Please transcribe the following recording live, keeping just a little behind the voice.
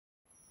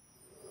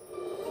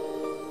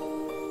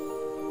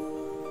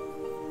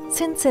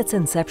Since its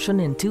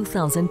inception in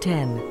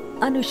 2010,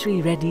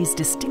 Anushree Reddy's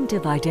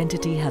distinctive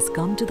identity has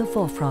come to the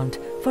forefront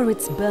for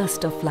its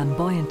burst of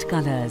flamboyant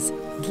colors,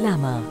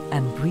 glamour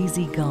and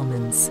breezy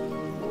garments.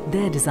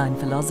 Their design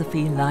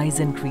philosophy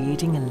lies in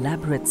creating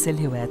elaborate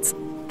silhouettes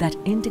that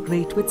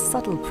integrate with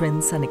subtle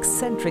prints and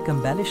eccentric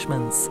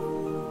embellishments.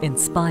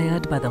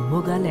 Inspired by the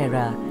Mughal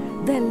era,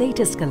 their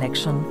latest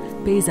collection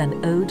pays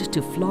an ode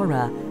to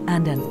flora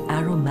and an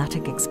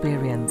aromatic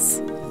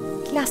experience.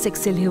 Classic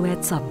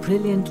silhouettes are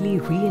brilliantly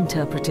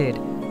reinterpreted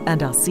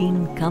and are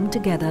seen come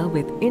together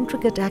with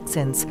intricate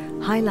accents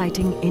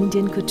highlighting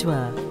Indian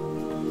couture.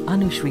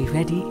 Anushree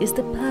Reddy is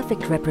the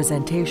perfect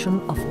representation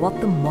of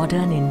what the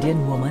modern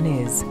Indian woman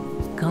is: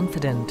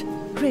 confident,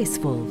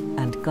 graceful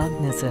and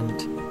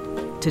cognizant.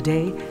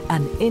 Today,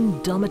 an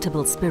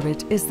indomitable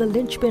spirit is the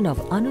linchpin of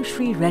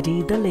Anushree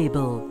Reddy, the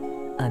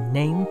label, a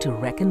name to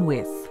reckon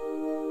with.